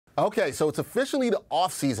Okay, so it's officially the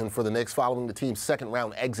offseason for the Knicks following the team's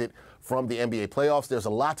second-round exit from the NBA playoffs. There's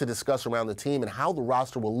a lot to discuss around the team and how the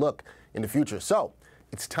roster will look in the future. So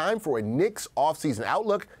it's time for a Knicks offseason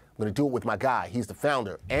outlook. I'm going to do it with my guy. He's the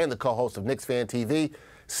founder and the co-host of KnicksFanTV,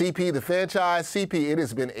 CP, the Fanchise. CP, it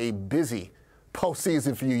has been a busy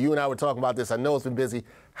postseason for you. You and I were talking about this. I know it's been busy.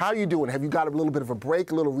 How are you doing? Have you got a little bit of a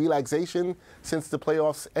break, a little relaxation since the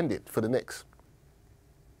playoffs ended for the Knicks?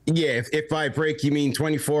 Yeah, if by break you mean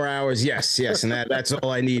 24 hours, yes, and that's all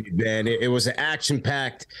I needed, man. It was an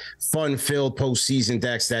action-packed, fun-filled postseason,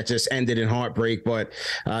 Dex, that just ended in heartbreak, but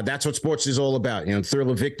that's what sports is all about. You know, the thrill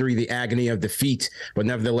of victory, the agony of defeat, but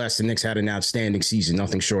nevertheless, the Knicks had an outstanding season,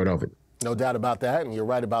 nothing short of it. No doubt about that, and you're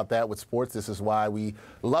right about that with sports. This is why we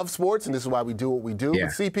love sports, and this is why we do what we do. Yeah.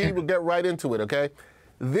 But CP, we'll get right into it, okay?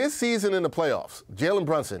 This season in the playoffs, Jalen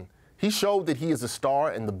Brunson, he showed that he is a star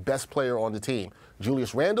and the best player on the team.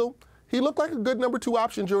 Julius Randle, he looked like a good number 2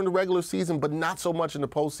 option during the regular season, but not so much in the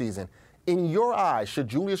postseason. In your eyes, should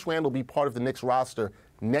Julius Randle be part of the Knicks roster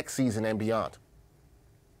next season and beyond?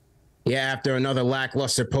 Yeah, after another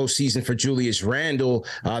lackluster postseason for Julius Randle,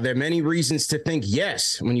 there are many reasons to think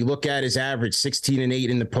yes. When you look at his average, 16-8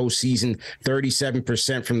 in the postseason,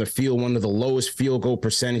 37% from the field, one of the lowest field goal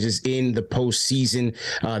percentages in the postseason.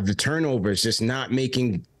 The turnovers just not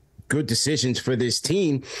making good decisions for this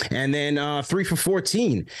team. And then 3 for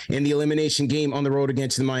 14 in the elimination game on the road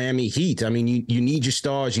against the Miami Heat. I mean, you need your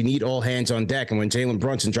stars. You need all hands on deck. And when Jalen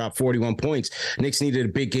Brunson dropped 41 points, Knicks needed a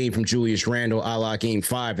big game from Julius Randle a la Game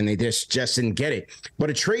 5, and they just didn't get it. But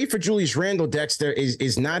a trade for Julius Randle, Dexter,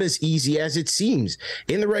 is not as easy as it seems.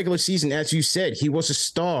 In the regular season, as you said, he was a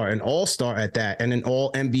star, an all-star at that, and an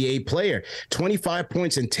all-NBA player. 25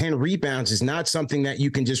 points and 10 rebounds is not something that you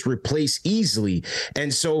can just replace easily.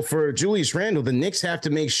 And so for Julius Randle, the Knicks have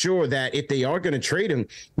to make sure that if they are going to trade him,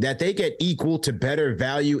 that they get equal to better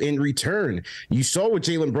value in return. You saw what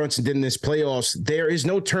Jalen Brunson did in this playoffs. There is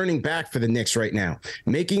no turning back for the Knicks right now.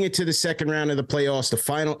 Making it to the second round of the playoffs, the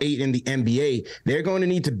final 8 in the NBA, they're going to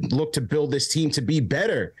need to look to build this team to be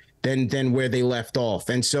better than where they left off.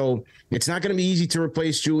 And so it's not going to be easy to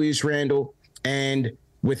replace Julius Randle. And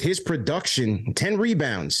with his production, 10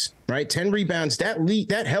 rebounds, right? 10 rebounds,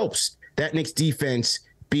 that helps that Knicks defense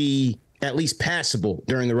be at least passable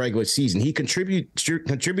during the regular season. He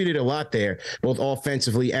contributed a lot there, both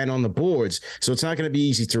offensively and on the boards, so it's not going to be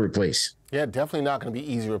easy to replace. Yeah, definitely not going to be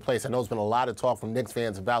easy to replace. I know there's been a lot of talk from Knicks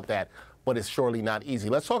fans about that, but it's surely not easy.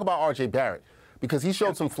 Let's talk about R.J. Barrett, because he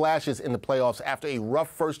showed some flashes in the playoffs after a rough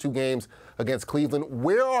first 2 games against Cleveland.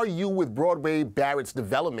 Where are you with Broadway Barrett's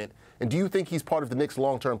development, and do you think he's part of the Knicks'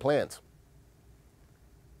 long-term plans?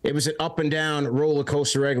 It was an up and down roller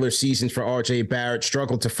coaster regular season for R.J. Barrett.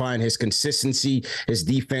 Struggled to find his consistency. His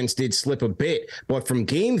defense did slip a bit. But from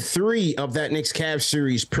game 3 of that Knicks Cavs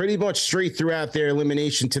series, pretty much straight throughout their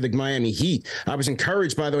elimination to the Miami Heat, I was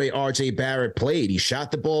encouraged by the way R.J. Barrett played. He shot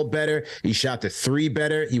the ball better. He shot the 3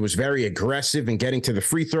 better. He was very aggressive in getting to the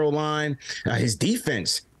free throw line. His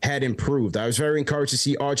defense had improved. I was very encouraged to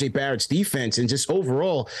see R.J. Barrett's defense, and just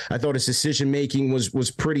overall, I thought his decision-making was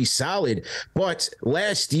pretty solid. But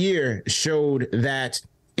last year showed that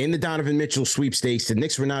in the Donovan Mitchell sweepstakes, the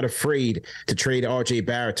Knicks were not afraid to trade R.J.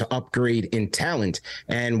 Barrett to upgrade in talent.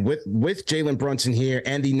 And with Jalen Brunson here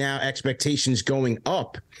and the now expectations going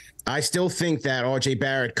up, I still think that R.J.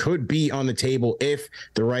 Barrett could be on the table if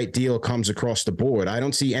the right deal comes across the board. I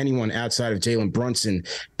don't see anyone outside of Jalen Brunson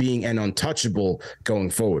being an untouchable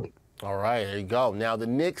going forward. All right, there you go. Now, the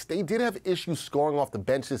Knicks, they did have issues scoring off the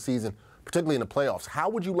bench this season, particularly in the playoffs. How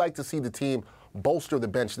would you like to see the team bolster the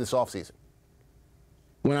bench this offseason?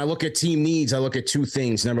 When I look at team needs, I look at 2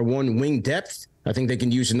 things. Number 1, wing depth. I think they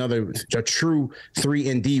can use a true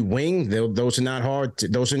 3-and-D wing. Those are not hard.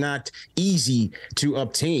 Those are not easy to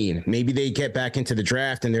obtain. Maybe they get back into the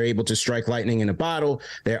draft and they're able to strike lightning in a bottle.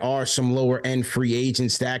 There are some lower end free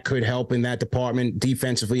agents that could help in that department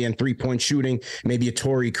defensively and 3-point shooting. Maybe a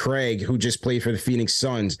Torrey Craig, who just played for the Phoenix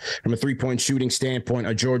Suns. From a 3-point shooting standpoint,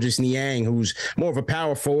 a Georges Niang, who's more of a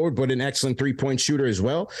power forward, but an excellent 3-point shooter as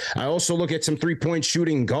well. I also look at some 3-point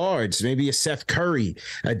shooting guards, maybe a Seth Curry,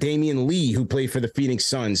 a Damian Lee, who played for the Phoenix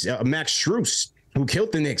Suns, Max Strus, who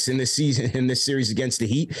killed the Knicks in this series against the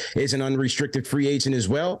Heat, is an unrestricted free agent as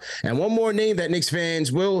well. And one more name that Knicks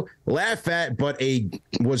fans will laugh at, but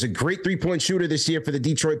was a great 3-point shooter this year for the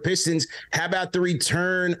Detroit Pistons. How about the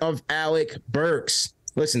return of Alec Burks?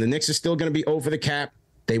 Listen, the Knicks are still going to be over the cap.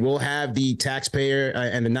 They will have the taxpayer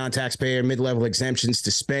and the non-taxpayer mid-level exemptions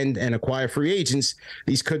to spend and acquire free agents.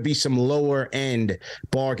 These could be some lower-end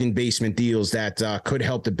bargain basement deals that could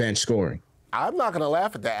help the bench scoring. I'm not going to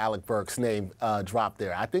laugh at that Alec Burks name drop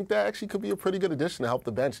there. I think that actually could be a pretty good addition to help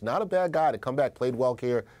the bench. Not a bad guy to come back, played well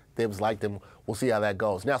here. Thibs liked him. We'll see how that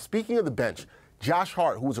goes. Now, speaking of the bench, Josh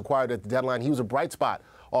Hart, who was acquired at the deadline, he was a bright spot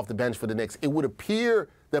off the bench for the Knicks. It would appear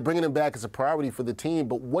that bringing him back is a priority for the team,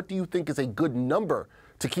 but what do you think is a good number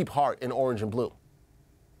to keep Hart in orange and blue?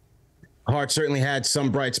 Hart certainly had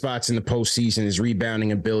some bright spots in the postseason, his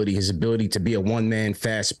rebounding ability, his ability to be a one-man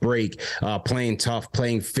fast break, playing tough,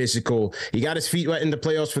 playing physical. He got his feet wet in the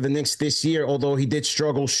playoffs for the Knicks this year, although he did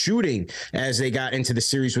struggle shooting as they got into the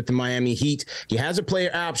series with the Miami Heat. He has a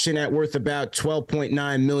player option at worth about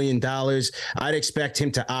 $12.9 million. I'd expect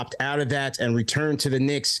him to opt out of that and return to the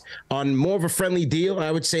Knicks on more of a friendly deal.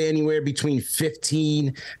 I would say anywhere between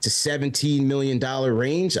 $15 to $17 million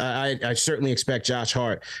range. I certainly expect Josh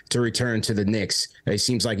Hart to return to the Knicks. It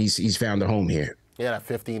seems like he's found a home here. Yeah, that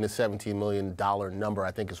 $15 to $17 million number,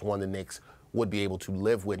 I think, is one the Knicks would be able to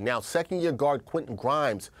live with. Now, second-year guard Quentin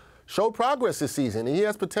Grimes showed progress this season, and he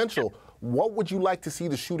has potential. What would you like to see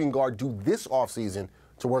the shooting guard do this offseason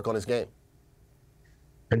to work on his game?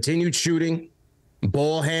 Continued shooting,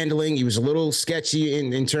 ball handling. He was a little sketchy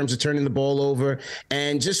in terms of turning the ball over,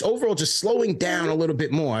 and just overall just slowing down a little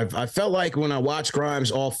bit more. I felt like when I watched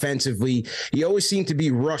Grimes offensively, he always seemed to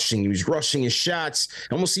be rushing. He was rushing his shots.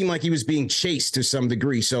 It almost seemed like he was being chased to some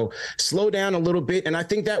degree. So slow down a little bit, and I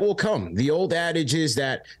think that will come. The old adage is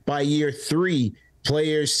that by year 3,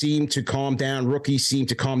 players seem to calm down. Rookies seem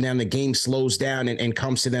to calm down. The game slows down and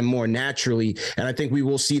comes to them more naturally. And I think we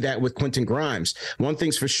will see that with Quentin Grimes. One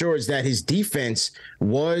thing's for sure is that his defense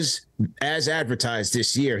was as advertised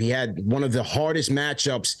this year. He had one of the hardest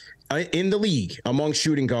matchups in the league among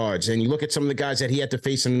shooting guards. And you look at some of the guys that he had to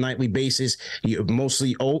face on a nightly basis,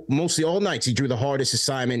 mostly all nights he drew the hardest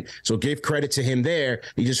assignment. So give credit to him there.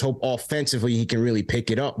 You just hope offensively he can really pick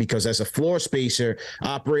it up, because as a floor spacer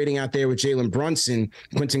operating out there with Jalen Brunson,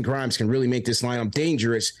 Quentin Grimes can really make this lineup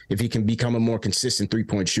dangerous if he can become a more consistent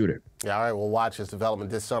three-point shooter. Yeah, all right, we'll watch his development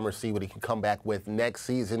this summer, see what he can come back with next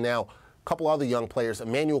season. Now, a couple other young players,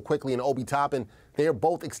 Emmanuel Quickley and Obi Toppin, they are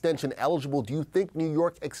both extension eligible. Do you think New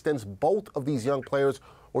York extends both of these young players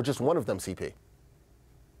or just one of them, CP?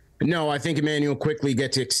 No, I think Emmanuel Quickley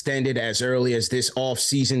gets extended as early as this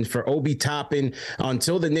offseason. For Obi Toppin,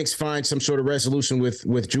 until the Knicks find some sort of resolution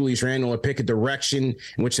with Julius Randle or pick a direction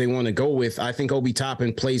in which they want to go with, I think Obi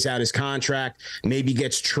Toppin plays out his contract, maybe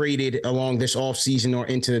gets traded along this offseason or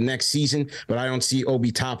into the next season, but I don't see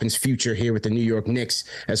Obi Toppin's future here with the New York Knicks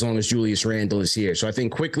as long as Julius Randle is here. So I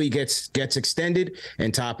think Quickley gets extended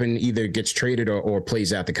and Toppin either gets traded or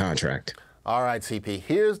plays out the contract. All right, CP,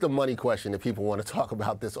 here's the money question that people want to talk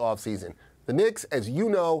about this offseason. The Knicks, as you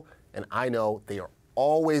know and I know, they are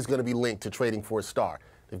always going to be linked to trading for a star.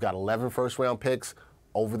 They've got 11 first-round picks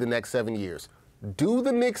over the next 7 years. Do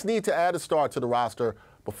the Knicks need to add a star to the roster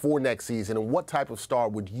before next season, and what type of star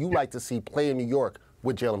would you like to see play in New York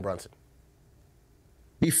with Jalen Brunson?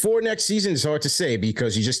 Before next season, it's hard to say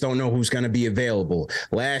because you just don't know who's going to be available.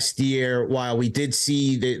 Last year, while we did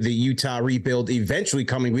see the Utah rebuild eventually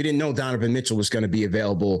coming, we didn't know Donovan Mitchell was going to be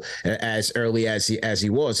available as early as he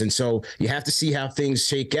was. And so you have to see how things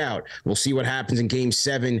shake out. We'll see what happens in Game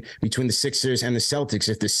 7 between the Sixers and the Celtics.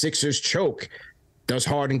 If the Sixers choke, does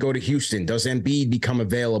Harden go to Houston? Does Embiid become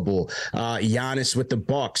available? Giannis with the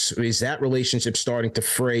Bucks. Is that relationship starting to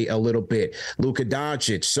fray a little bit? Luka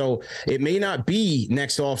Doncic. So it may not be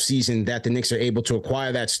next offseason that the Knicks are able to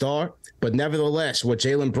acquire that star, but nevertheless, what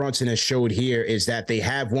Jalen Brunson has showed here is that they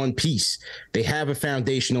have one piece. They have a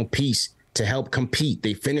foundational piece to help compete.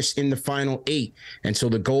 They finished in the final 8. And so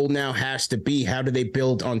the goal now has to be, how do they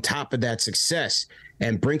build on top of that success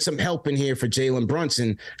and bring some help in here for Jalen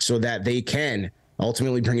Brunson so that they can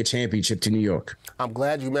ultimately bring a championship to New York. I'm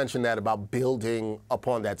glad you mentioned that about building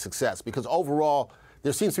upon that success, because overall,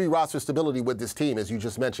 there seems to be roster stability with this team, as you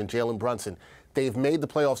just mentioned, Jalen Brunson. They've made the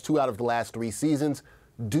playoffs 2 out of the last 3 seasons.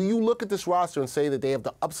 Do you look at this roster and say that they have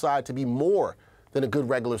the upside to be more than a good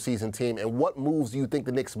regular season team? And what moves do you think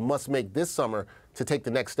the Knicks must make this summer to take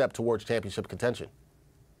the next step towards championship contention?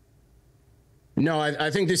 No, I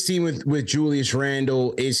think this team with Julius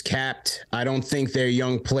Randle is capped. I don't think they're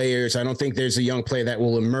young players. I don't think there's a young player that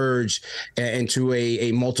will emerge into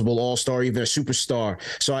a multiple all-star, even a superstar.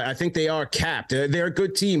 So I think they are capped. They're a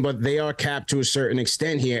good team, but they are capped to a certain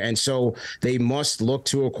extent here. And so they must look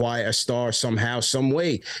to acquire a star somehow, some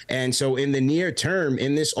way. And so in the near term,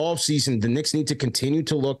 in this offseason, the Knicks need to continue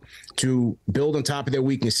to look to build on top of their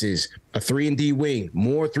weaknesses. A 3-and-D wing,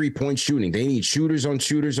 more three-point shooting. They need shooters on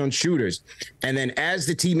shooters on shooters. And then as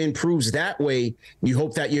the team improves that way, you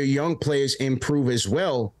hope that your young players improve as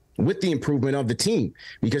well with the improvement of the team,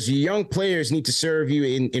 because your young players need to serve you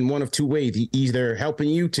in one of two ways, either helping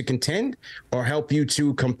you to contend or help you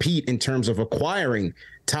to compete in terms of acquiring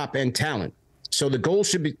top-end talent. So the goal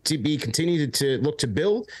should be to continue to look to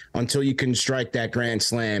build until you can strike that grand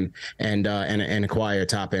slam and acquire a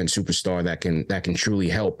top-end superstar that can truly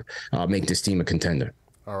help make this team a contender.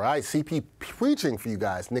 All right, CP preaching for you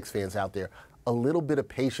guys, Knicks fans out there, a little bit of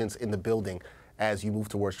patience in the building as you move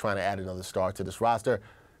towards trying to add another star to this roster.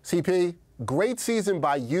 CP, great season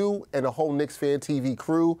by you and the whole KnicksFanTV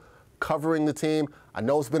crew covering the team. I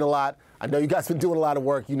know it's been a lot. I know you guys been doing a lot of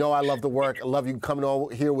work. You know I love the work. I love you coming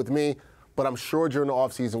over here with me. But I'm sure during the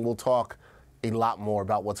offseason we'll talk a lot more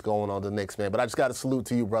about what's going on with the Knicks, man. But I just got to salute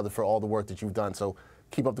to you, brother, for all the work that you've done. So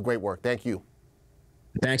keep up the great work. Thank you.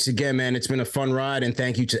 Thanks again, man. It's been a fun ride, and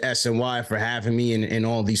thank you to SNY for having me in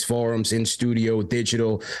all these forums, in studio,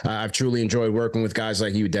 digital. I've truly enjoyed working with guys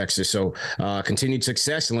like you, Dexter. So continued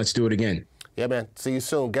success, and let's do it again. Yeah, man. See you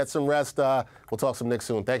soon. Get some rest. We'll talk some Knicks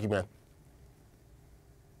soon. Thank you, man.